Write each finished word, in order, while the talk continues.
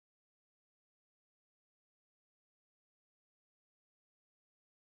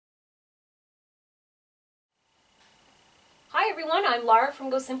everyone, I'm Laura from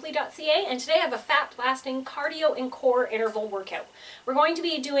gosimpli.ca, and today I have a fat-blasting cardio and core interval workout. We're going to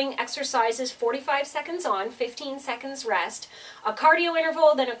be doing exercises 45 seconds on, 15 seconds rest, a cardio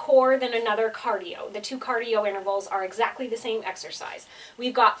interval, then a core, then another cardio. The two cardio intervals are exactly the same exercise.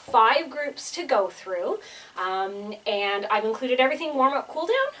 We've got 5 groups to go through, and I've included everything warm-up,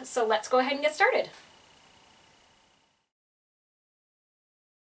 cool-down, so let's go ahead and get started.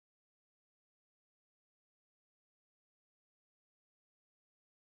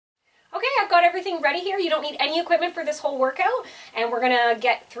 Okay, I've got everything ready here. You don't need any equipment for this whole workout, and we're gonna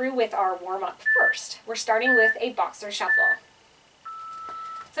get through with our warm-up first. We're starting with a boxer shuffle.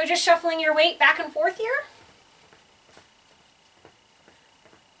 So just shuffling your weight back and forth here.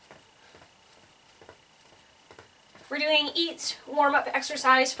 We're doing each warm-up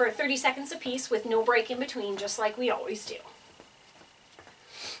exercise for 30 seconds apiece with no break in between, just like we always do.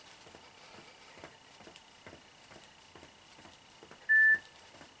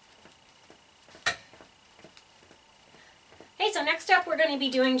 Okay, so next up we're going to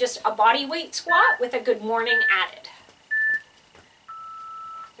be doing just a body weight squat with a good morning added.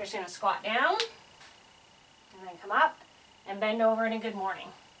 We're just going to squat down, and then come up, and bend over in a good morning.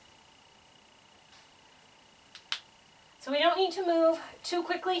 So we don't need to move too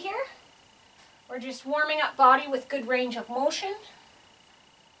quickly here. We're just warming up body with good range of motion.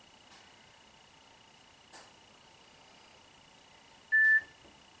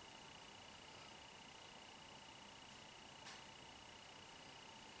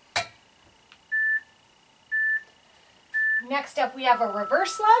 Next up we have a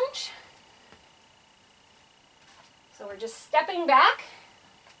reverse lunge. So we're just stepping back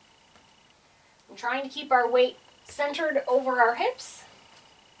and trying to keep our weight centered over our hips.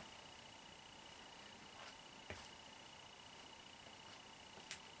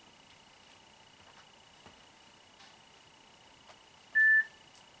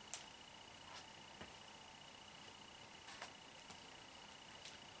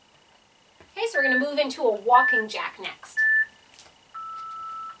 Okay, so we're going to move into a walking jack next.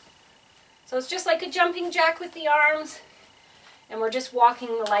 So it's just like a jumping jack with the arms, and we're just walking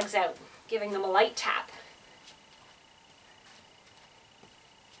the legs out, giving them a light tap.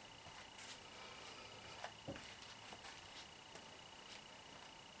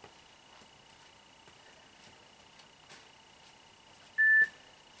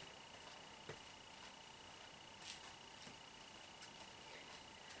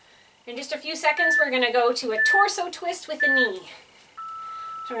 In just a few seconds, we're going to go to a torso twist with a knee.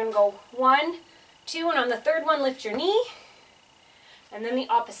 So we're going to go 1, 2, and on the third one, lift your knee, and then the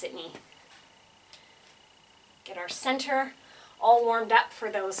opposite knee. Get our center all warmed up for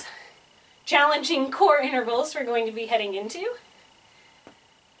those challenging core intervals we're going to be heading into.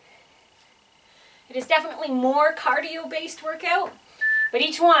 It is definitely more cardio-based workout, but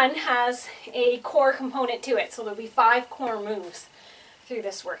each one has a core component to it, so there'll be 5 core moves through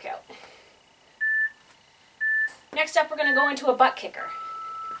this workout. Next up, we're going to go into a butt kicker.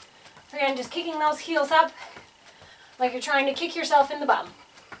 So again, just kicking those heels up like you're trying to kick yourself in the bum.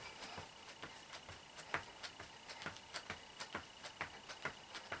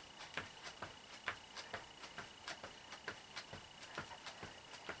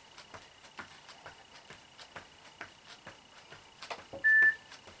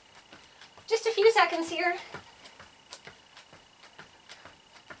 Just a few seconds here.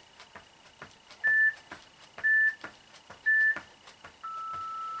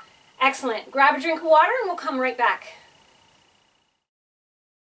 Excellent. Grab a drink of water and we'll come right back.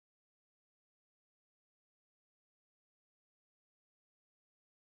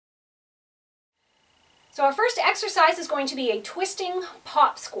 So our first exercise is going to be a twisting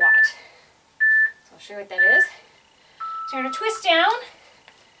pop squat. So I'll show you what that is. So you're going to twist down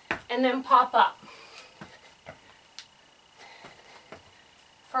and then pop up.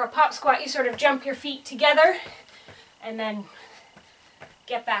 For a pop squat, you sort of jump your feet together and then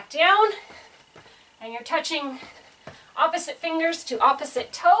get back down, and you're touching opposite fingers to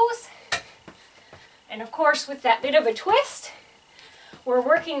opposite toes. And of course, with that bit of a twist, we're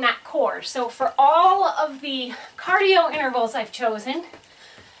working that core. So for all of the cardio intervals I've chosen,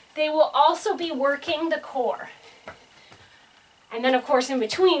 they will also be working the core. And then of course in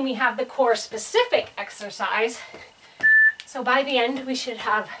between we have the core specific exercise. So by the end we should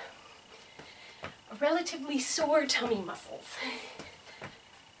have a relatively sore tummy muscles.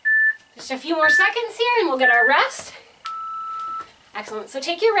 Just a few more seconds here and we'll get our rest. Excellent. So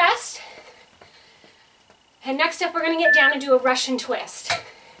take your rest. And next up we're going to get down and do a Russian twist.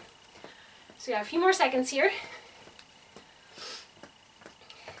 So we have a few more seconds here.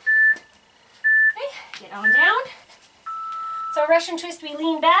 Okay, get on down. So Russian twist, we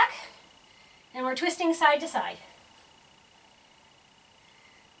lean back and we're twisting side to side.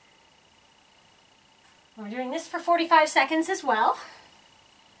 We're doing this for 45 seconds as well.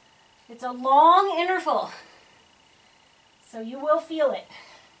 It's a long interval, so you will feel it.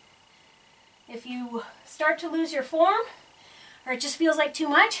 If you start to lose your form, or it just feels like too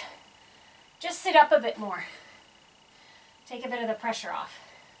much, just sit up a bit more. Take a bit of the pressure off.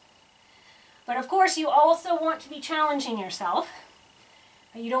 But of course, you also want to be challenging yourself.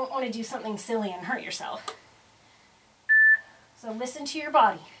 But you don't want to do something silly and hurt yourself. So listen to your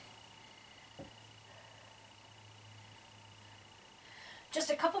body. Just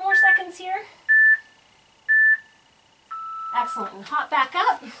a couple more seconds here. Excellent, and hop back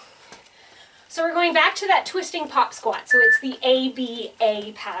up. So we're going back to that twisting pop squat. So it's the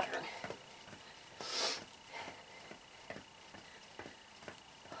ABA pattern.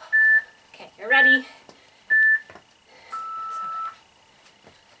 Okay, you're ready.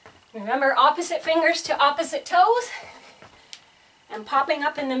 So, remember, opposite fingers to opposite toes and popping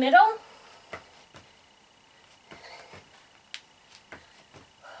up in the middle.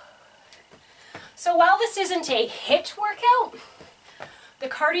 So while this isn't a HIIT workout, the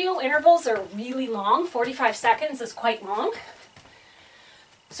cardio intervals are really long. 45 seconds is quite long.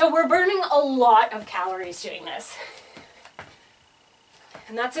 So we're burning a lot of calories doing this.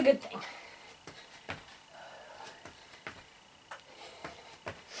 And that's a good thing.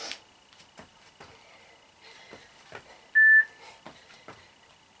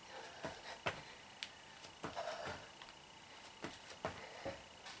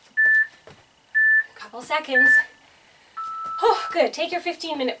 Couple seconds. Oh, good. Take your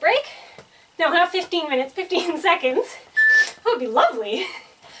 15-minute break. No, not 15 minutes, 15 seconds. That would be lovely.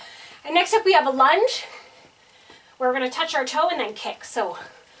 And next up we have a lunge, where we're going to touch our toe and then kick. So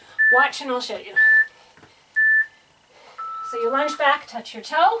watch and I'll show you. So you lunge back, touch your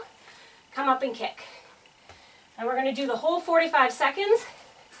toe, come up and kick. And we're going to do the whole 45 seconds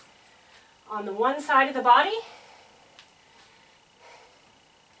on the one side of the body.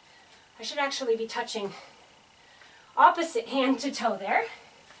 I should actually be touching opposite hand to toe there.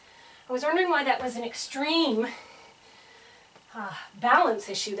 I was wondering why that was an extreme balance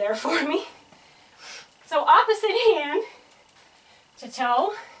issue there for me. So opposite hand to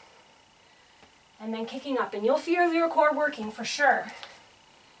toe and then kicking up, and you'll feel your core working for sure.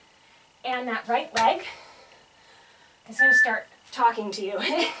 And that right leg is going to start talking to you.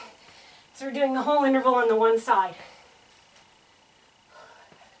 So we're doing the whole interval on the one side.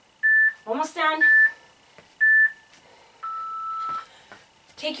 Almost done.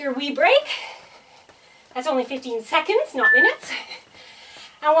 Take your wee break. That's only 15 seconds, not minutes.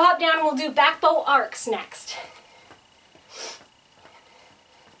 And we'll hop down and we'll do back bow arcs next.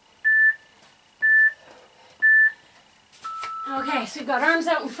 Okay, so we've got arms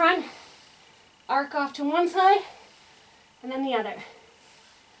out in front, arc off to one side, and then the other.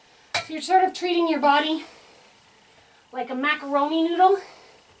 So you're sort of treating your body like a macaroni noodle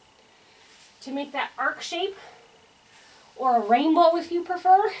to make that arc shape, or a rainbow if you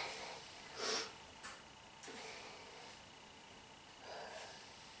prefer.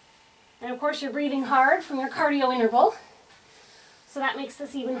 And of course you're breathing hard from your cardio interval, so that makes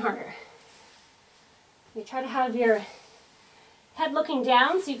this even harder. You try to have your head looking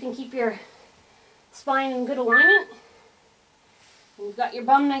down so you can keep your spine in good alignment. And you've got your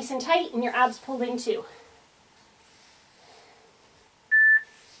bum nice and tight and your abs pulled in too.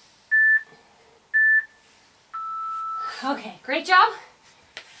 Okay, great job.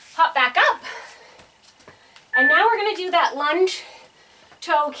 Hop back up. And now we're going to do that lunge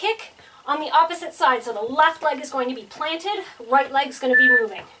toe kick on the opposite side. So the left leg is going to be planted, right leg's going to be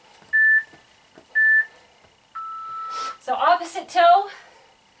moving. So opposite toe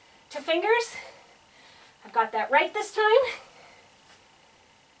to fingers. I've got that right this time.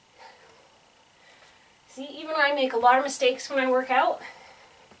 See, even I make a lot of mistakes when I work out.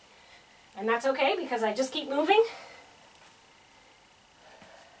 And that's okay because I just keep moving.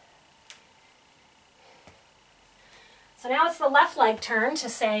 So now it's the left leg turn to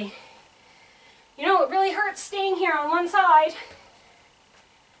say, you know, it really hurts staying here on one side,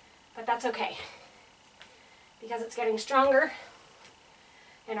 but that's okay because it's getting stronger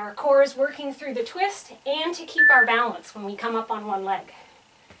and our core is working through the twist and to keep our balance when we come up on one leg.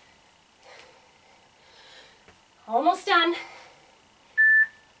 Almost done.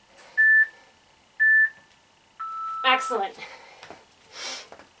 Excellent.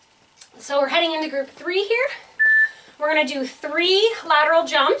 So we're heading into group 3 here. We're going to do 3 lateral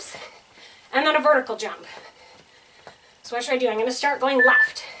jumps and then a vertical jump. So what should I do? I'm going to start going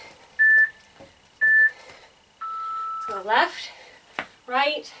left. It's So left,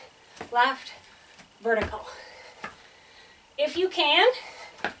 right, left, vertical. If you can,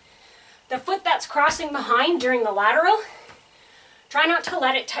 the foot that's crossing behind during the lateral, try not to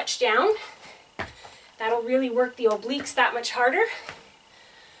let it touch down. That'll really work the obliques that much harder.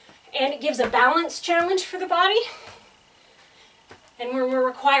 And it gives a balance challenge for the body. And when we're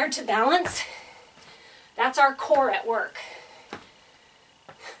required to balance, that's our core at work.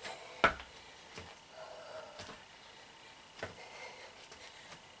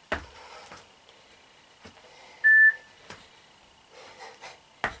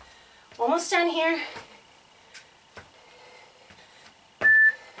 Almost done here.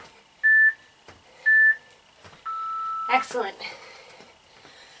 Excellent.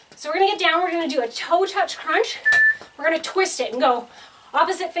 So we're going to get down, we're going to do a toe touch crunch. We're going to twist it and go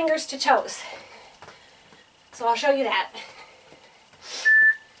opposite fingers to toes. So I'll show you that.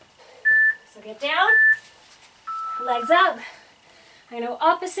 So get down, legs up. I'm going to go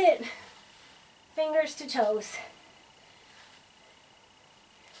opposite fingers to toes.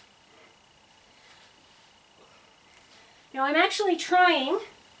 Now I'm actually trying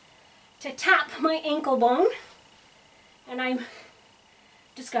to tap my ankle bone, and I'm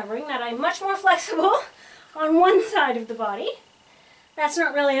discovering that I'm much more flexible on one side of the body. That's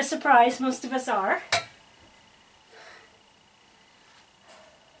not really a surprise, most of us are.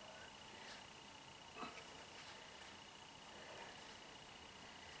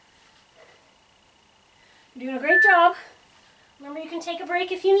 You're doing a great job. Remember, you can take a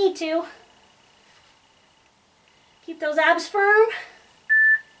break if you need to. Keep those abs firm.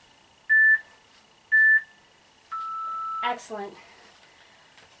 Excellent.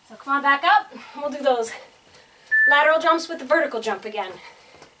 So come on back up. We'll do those lateral jumps with the vertical jump again.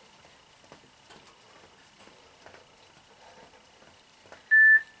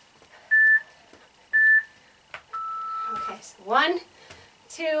 Okay, so 1,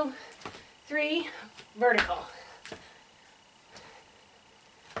 2, 3, vertical.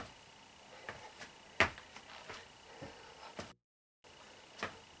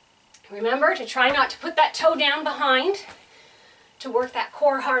 Remember to try not to put that toe down behind to work that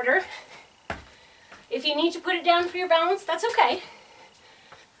core harder. If you need to put it down for your balance, that's okay.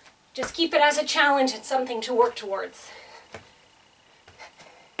 Just keep it as a challenge and something to work towards.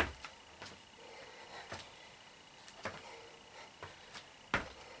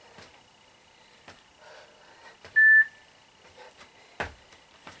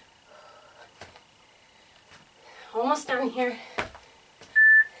 Almost done here.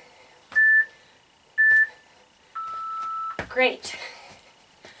 Great.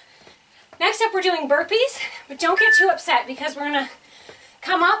 Next up, we're doing burpees, but don't get too upset because we're going to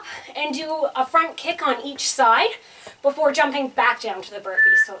come up and do a front kick on each side before jumping back down to the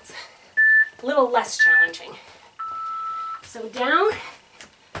burpees, so it's a little less challenging. So down,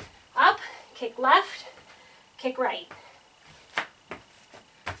 up, kick left, kick right.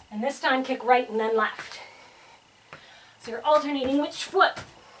 And this time kick right and then left. So you're alternating which foot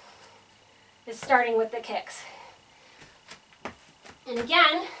is starting with the kicks. And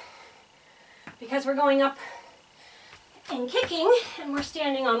again, because we're going up and kicking and we're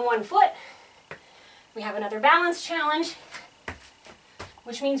standing on one foot, we have another balance challenge,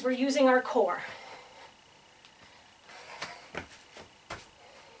 which means we're using our core.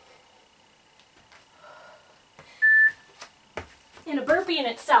 And a burpee in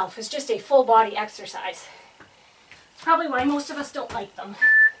itself is just a full body exercise. It's probably why most of us don't like them,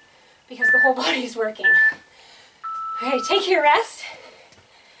 because the whole body is working. Okay, take your rest.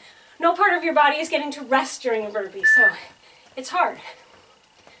 No part of your body is getting to rest during a burpee, so it's hard.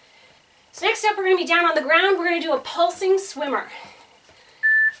 So next up, we're going to be down on the ground. We're going to do a pulsing swimmer.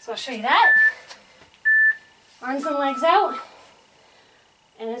 So I'll show you that. Arms and legs out.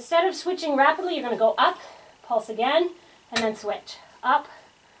 And instead of switching rapidly, you're going to go up, pulse again, and then switch. Up,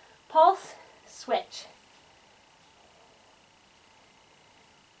 pulse, switch.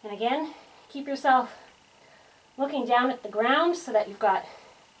 And again, keep yourself looking down at the ground so that you've got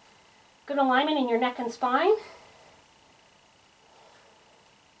good alignment in your neck and spine.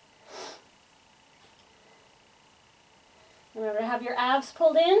 Remember to have your abs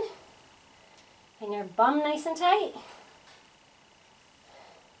pulled in and your bum nice and tight.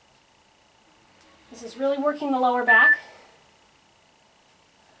 This is really working the lower back.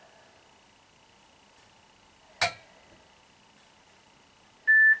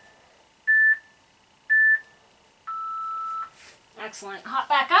 Excellent. Hop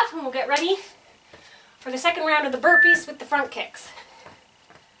back up and we'll get ready for the second round of the burpees with the front kicks.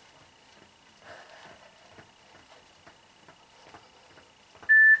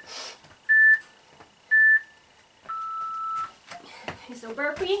 So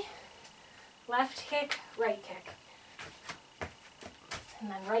burpee, left kick, right kick. And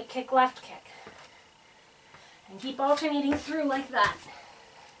then right kick, left kick. And keep alternating through like that.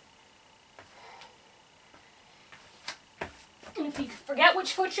 And if you forget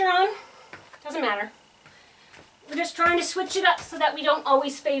which foot you're on, doesn't matter. We're just trying to switch it up so that we don't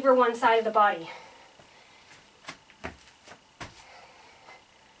always favor one side of the body.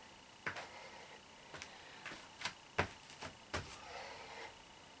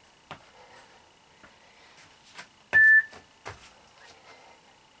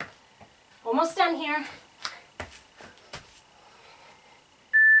 Almost done here.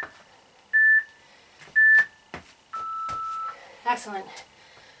 Excellent.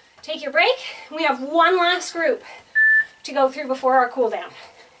 Take your break. We have one last group to go through before our cool down.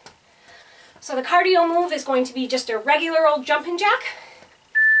 So the cardio move is going to be just a regular old jumping jack.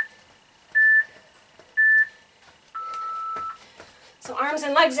 So arms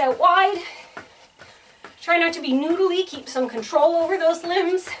and legs out wide. Try not to be noodly, keep some control over those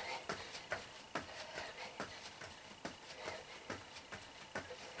limbs.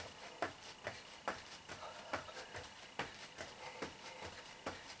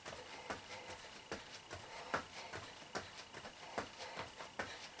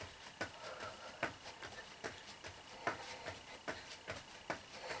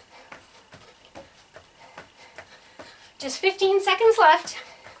 Just 15 seconds left.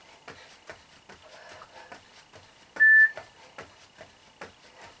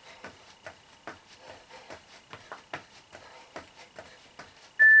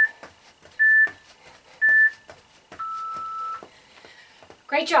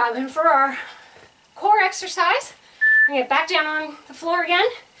 Great job. And for our core exercise, we're going to get back down on the floor again.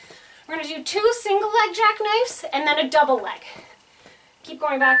 We're going to do 2 single leg jackknives and then a double leg. Keep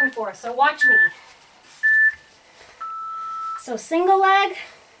going back and forth. So watch me. So single leg,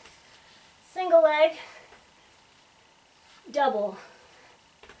 double.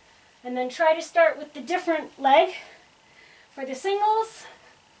 And then try to start with the different leg. For the singles,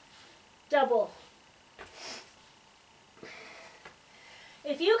 double.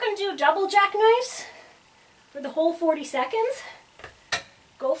 If you can do double jackknives for the whole 40 seconds,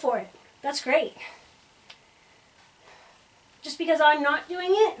 go for it. That's great. Just because I'm not doing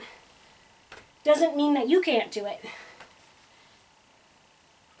it doesn't mean that you can't do it.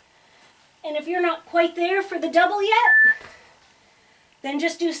 And if you're not quite there for the double yet, then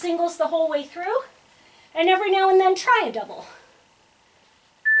just do singles the whole way through, and every now and then try a double.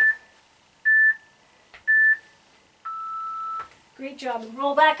 Great job.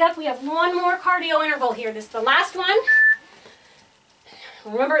 Roll back up. We have one more cardio interval here. This is the last one.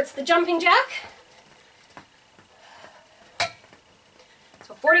 Remember, it's the jumping jack.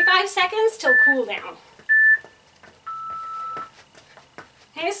 So 45 seconds till cool down.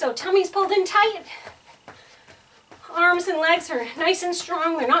 Okay, so tummy's pulled in tight. Arms and legs are nice and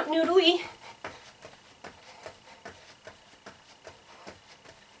strong. They're not noodly.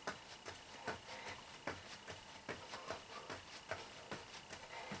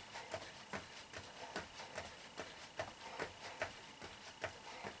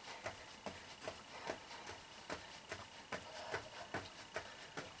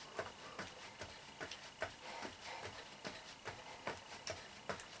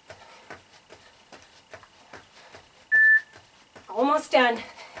 Almost done.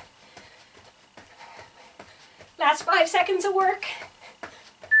 Last 5 seconds of work.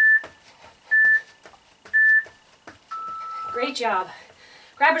 Great job.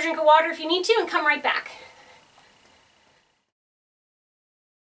 Grab a drink of water if you need to and come right back.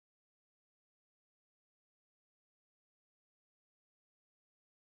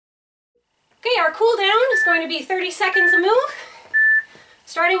 Okay, our cool down is going to be 30 seconds a move,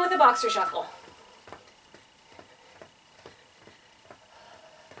 starting with a boxer shuffle.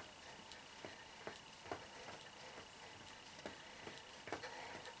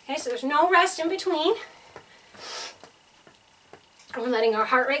 Okay, so there's no rest in between. We're letting our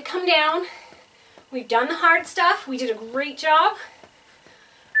heart rate come down. We've done the hard stuff. We did a great job.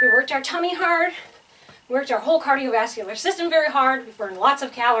 We worked our tummy hard. We worked our whole cardiovascular system very hard. We burned lots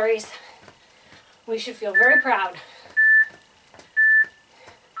of calories. We should feel very proud.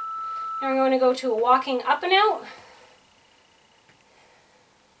 Now we're going to go to a walking up and out.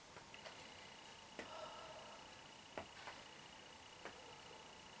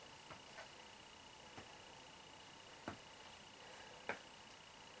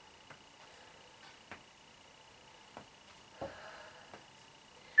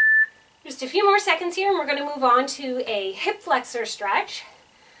 Just a few more seconds here and we're going to move on to a hip flexor stretch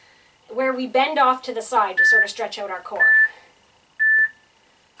where we bend off to the side to sort of stretch out our core.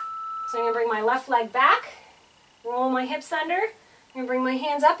 So I'm going to bring my left leg back, roll my hips under, I'm going to bring my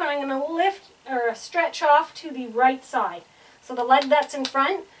hands up, and I'm going to lift or stretch off to the right side. So the leg that's in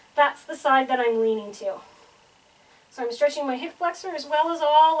front, that's the side that I'm leaning to. So I'm stretching my hip flexor as well as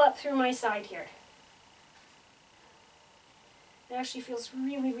all up through my side here. It actually feels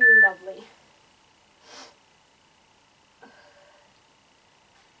really, really lovely.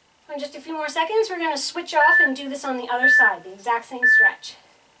 In just a few more seconds, we're going to switch off and do this on the other side, the exact same stretch.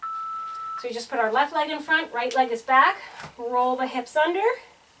 So we just put our left leg in front, right leg is back, roll the hips under,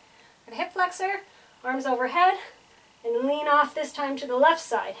 the hip flexor, arms overhead, and lean off this time to the left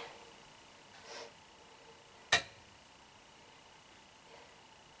side.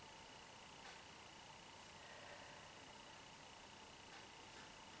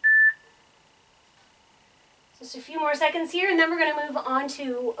 Just a few more seconds here, and then we're going to move on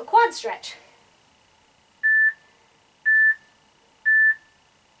to a quad stretch.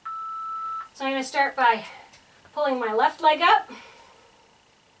 So I'm going to start by pulling my left leg up.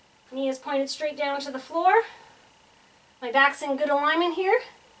 Knee is pointed straight down to the floor. My back's in good alignment here.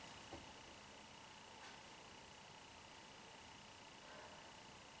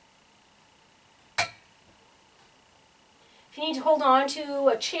 If you need to hold on to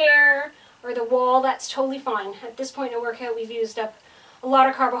a chair or the wall, that's totally fine. At this point in the workout, we've used up a lot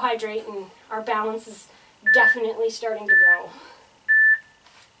of carbohydrate and our balance is definitely starting to go.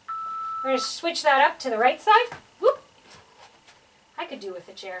 We're going to switch that up to the right side. Whoop! I could do with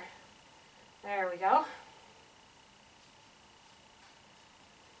a chair. There we go.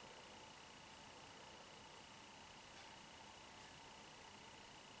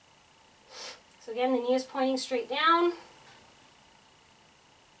 So again, the knee is pointing straight down.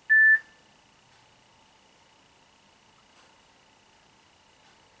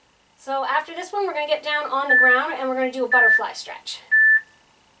 So after this one, we're going to get down on the ground and we're going to do a butterfly stretch.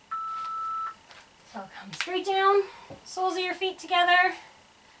 So come straight down, soles of your feet together,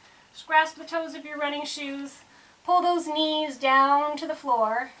 just grasp the toes of your running shoes, pull those knees down to the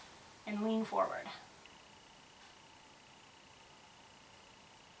floor, and lean forward.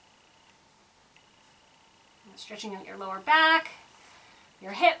 And stretching out your lower back,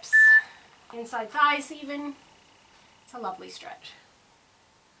 your hips, inside thighs even. It's a lovely stretch.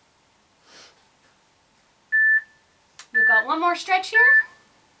 We've got one more stretch here.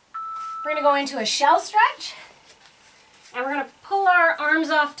 We're going to go into a shell stretch, and we're going to pull our arms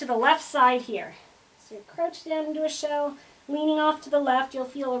off to the left side here. So you crouch down into a shell, leaning off to the left. You'll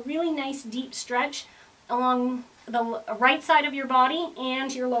feel a really nice deep stretch along the right side of your body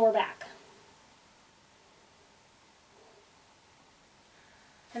and your lower back.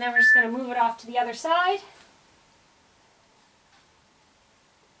 And then we're just going to move it off to the other side.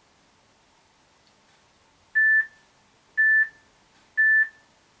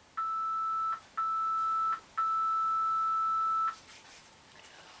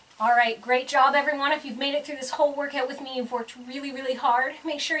 Alright, great job everyone. If you've made it through this whole workout with me, you've worked really, really hard.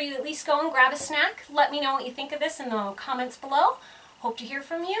 Make sure you at least go and grab a snack. Let me know what you think of this in the comments below. Hope to hear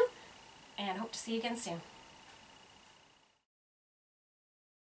from you, and hope to see you again soon.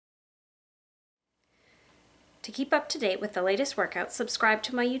 To keep up to date with the latest workouts, subscribe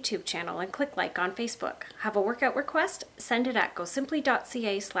to my YouTube channel and click like on Facebook. Have a workout request? Send it at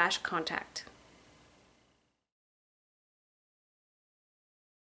gosimpli.ca/contact.